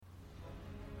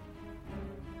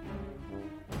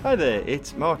Hi there,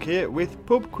 it's Mark here with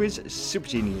Pub Quiz Super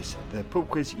Genius, the pub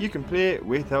quiz you can play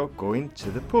without going to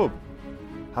the pub.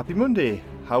 Happy Monday,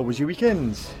 how was your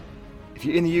weekend? If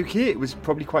you're in the UK, it was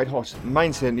probably quite hot.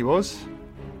 Mine certainly was.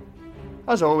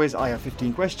 As always, I have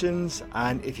 15 questions,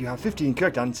 and if you have 15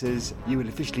 correct answers, you will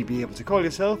officially be able to call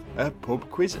yourself a Pub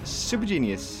Quiz Super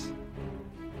Genius.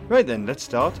 Right then, let's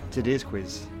start today's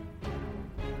quiz.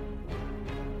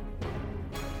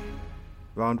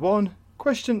 Round 1,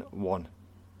 question 1.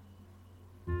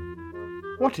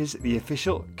 What is the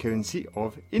official currency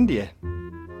of India?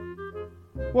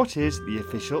 What is the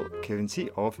official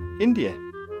currency of India?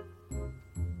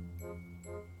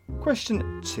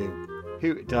 Question 2.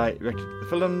 Who directed the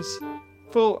films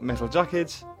Full Metal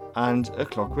Jacket and A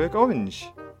Clockwork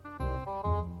Orange?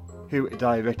 Who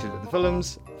directed the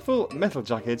films Full Metal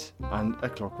Jacket and A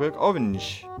Clockwork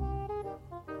Orange?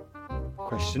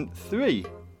 Question 3.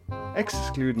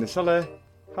 Excluding the cellar,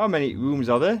 how many rooms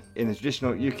are there in the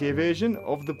traditional UK version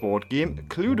of the board game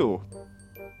Cluedo?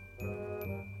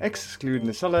 Excluding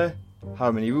the cellar,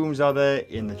 how many rooms are there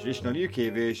in the traditional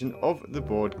UK version of the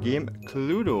board game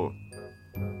Cluedo?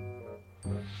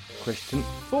 Question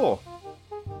 4.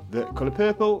 The Colour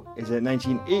Purple is a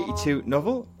 1982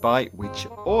 novel by which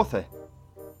author?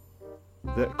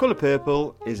 The Colour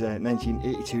Purple is a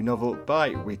 1982 novel by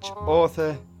which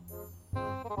author?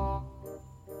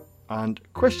 And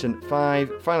question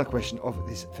 5, final question of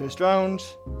this first round.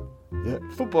 The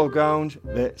football ground,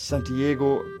 the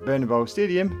Santiago Bernabeu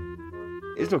Stadium,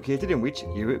 is located in which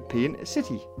European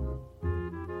city?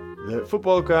 The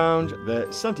football ground, the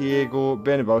Santiago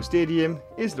Bernabeu Stadium,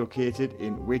 is located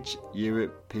in which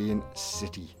European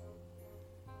city?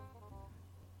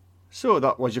 So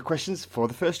that was your questions for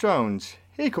the first round.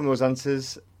 Here come those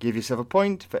answers. Give yourself a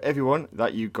point for everyone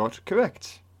that you got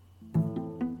correct.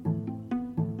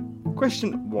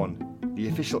 Question 1. The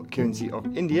official currency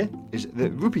of India is the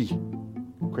rupee.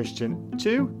 Question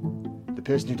 2. The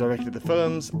person who directed the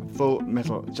films Full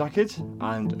Metal Jacket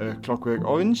and A Clockwork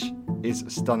Orange is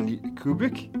Stanley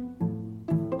Kubrick.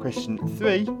 Question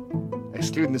 3.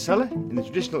 Excluding the cellar, in the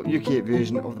traditional UK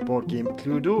version of the board game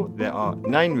Cluedo, there are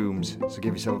 9 rooms, so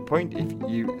give yourself a point if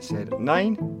you said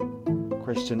 9.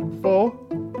 Question 4.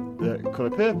 The Colour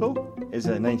Purple is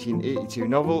a 1982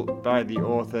 novel by the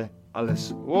author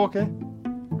Alice Walker.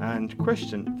 And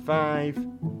question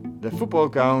 5. The football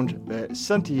ground, the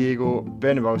Santiago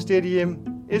Bernabeu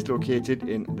Stadium, is located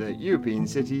in the European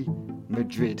city,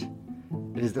 Madrid.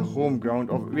 It is the home ground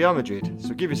of Real Madrid,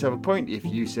 so give yourself a point if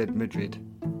you said Madrid.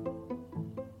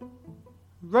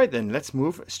 Right then, let's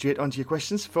move straight on to your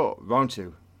questions for round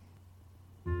 2.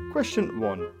 Question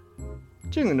 1.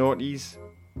 During the noughties,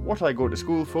 What I Go to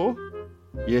School For,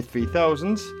 Year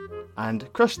 3000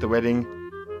 and Crush the Wedding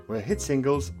were hit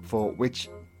singles for which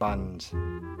band?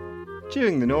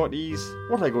 During the noughties,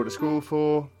 What I Go to School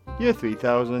For, Year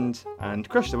 3000 and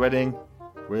Crush the Wedding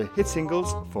were hit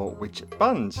singles for which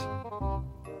band?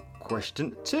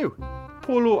 Question 2.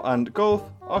 Polo and Golf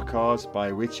are cars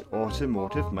by which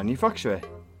automotive manufacturer?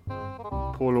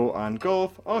 Polo and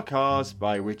Golf are cars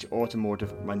by which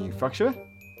automotive manufacturer?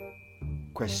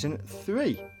 Question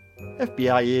 3.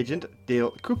 FBI agent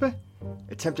Dale Cooper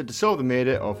attempted to solve the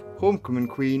murder of homecoming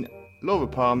queen Laura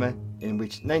Palmer in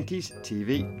which 90s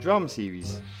TV drama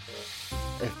series?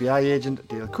 FBI agent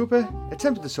Dale Cooper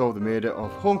attempted to solve the murder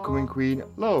of homecoming queen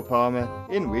Laura Palmer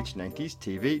in which 90s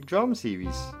TV drama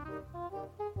series?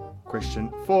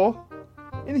 Question 4.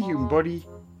 In the human body,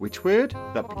 which word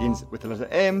that begins with the letter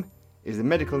M is the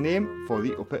medical name for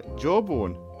the upper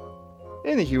jawbone?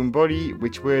 In the human body,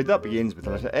 which word that begins with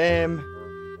the letter M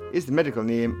is the medical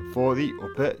name for the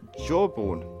upper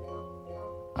jawbone?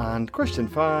 And question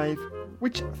 5.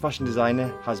 Which fashion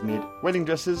designer has made wedding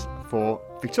dresses for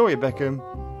Victoria Beckham,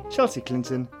 Chelsea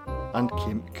Clinton and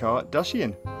Kim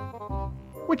Kardashian?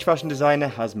 Which fashion designer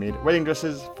has made wedding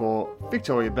dresses for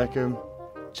Victoria Beckham,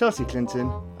 Chelsea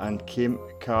Clinton and Kim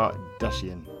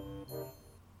Kardashian?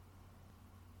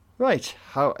 Right,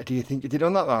 how do you think you did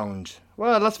on that round?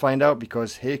 Well, let's find out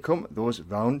because here come those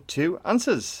round 2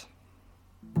 answers.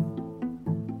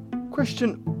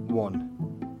 Question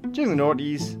 1. During the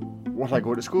noughties, What I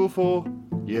Go to School For,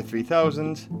 Year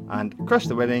 3000 and Crush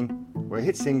the Wedding were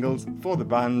hit singles for the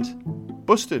band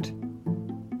Busted.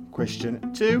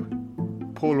 Question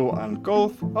 2. Polo and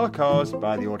Golf are cars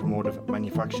by the automotive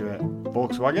manufacturer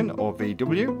Volkswagen or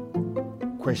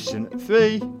VW. Question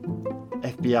 3.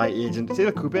 FBI agent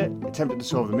Dale Cooper attempted to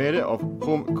solve the murder of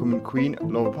homecoming queen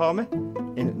Laura Palmer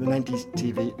in the 90s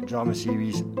TV drama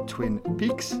series Twin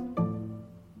Peaks.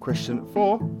 Question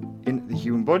 4. In the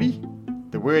human body,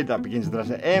 the word that begins with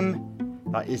the letter M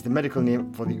that is the medical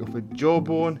name for the upper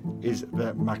jawbone, is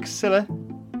the maxilla.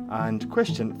 And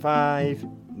question 5,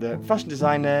 the fashion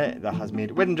designer that has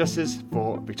made wedding dresses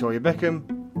for Victoria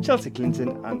Beckham, Chelsea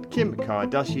Clinton and Kim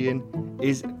Kardashian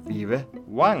is Vera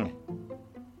Wang.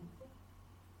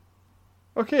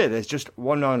 Okay, there's just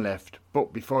one round left,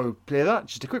 but before we play that,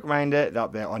 just a quick reminder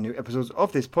that there are new episodes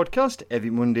of this podcast every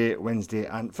Monday, Wednesday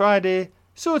and Friday,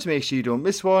 so to make sure you don't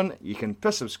miss one, you can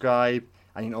press subscribe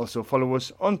and you can also follow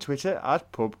us on Twitter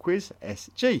at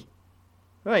PubQuizSG.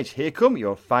 Right, here come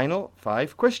your final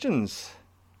 5 questions.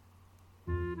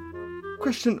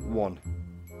 Question 1.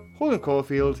 Holden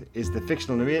Caulfield is the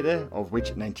fictional narrator of which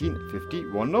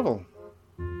 1951 novel?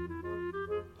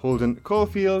 Holden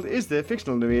Caulfield is the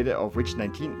fictional narrator of which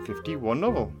 1951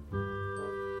 novel?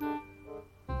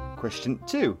 Question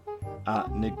 2. A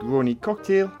Negroni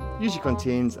cocktail usually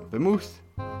contains vermouth,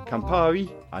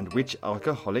 Campari and which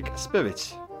alcoholic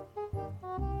spirit?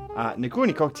 A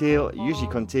Negroni cocktail usually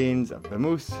contains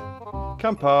vermouth,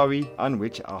 Campari and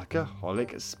which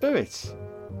alcoholic spirit?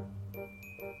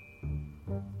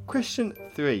 Question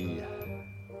 3.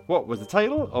 What was the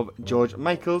title of George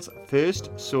Michael's first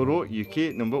solo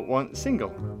UK #1 single?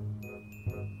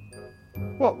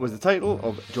 What was the title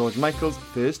of George Michael's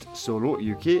first solo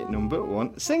UK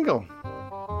 #1 single?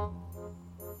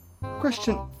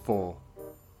 Question 4.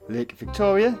 Lake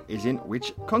Victoria is in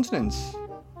which continent?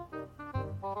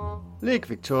 Lake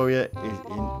Victoria is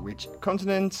in which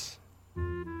continent?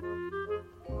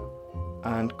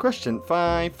 And question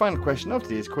 5, final question of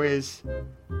today's quiz.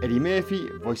 Eddie Murphy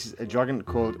voices a dragon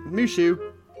called Mushu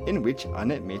in which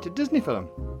animated Disney film?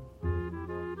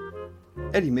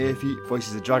 Eddie Murphy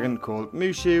voices a dragon called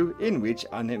Mushu in which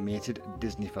animated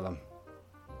Disney film?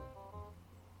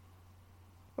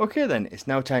 Okay then, it's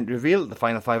now time to reveal the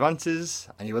final 5 answers,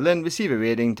 and you will then receive a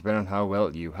rating depending on how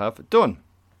well you have done.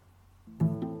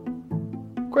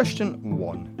 Question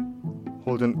 1.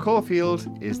 Holden Caulfield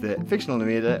is the fictional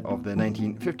narrator of the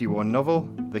 1951 novel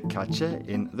The Catcher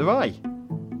in the Rye.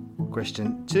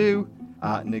 Question 2.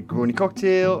 A Negroni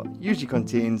cocktail usually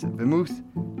contains vermouth,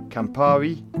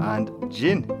 Campari and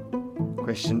gin.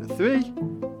 Question 3.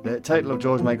 The title of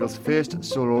George Michael's first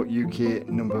solo UK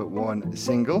 #1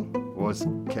 single was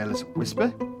Careless Whisper.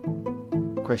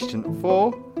 Question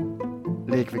 4.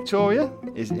 Lake Victoria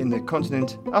is in the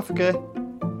continent Africa.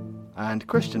 And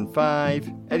question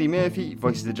 5. Eddie Murphy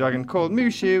voices the dragon called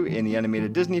Mushu in the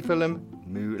animated Disney film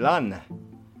Mulan.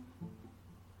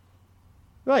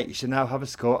 Right, you should now have a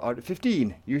score out of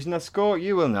 15. Using that score,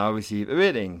 you will now receive a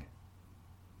rating.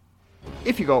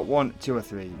 If you got 1, 2 or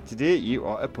 3, today you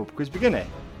are a pub quiz beginner.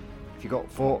 If you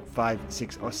got 4, 5,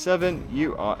 6 or 7,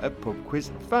 you are a pub quiz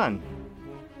fan.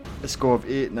 A score of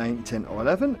 8, 9, 10 or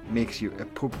 11 makes you a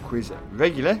pub quiz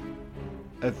regular.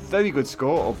 A very good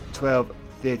score of 12,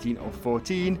 13 or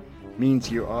 14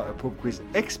 means you are a pub quiz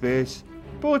expert,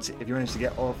 but if you manage to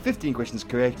get all 15 questions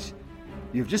correct,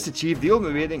 you've just achieved the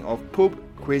ultimate rating of Pub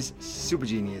Quiz Super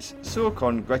Genius, so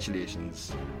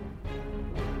congratulations.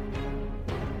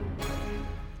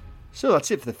 So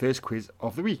that's it for the first quiz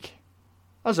of the week.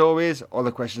 As always, all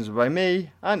the questions were by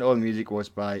me, and all the music was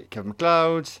by Kevin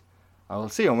MacLeod. I will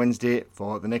see you on Wednesday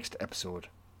for the next episode.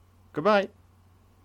 Goodbye.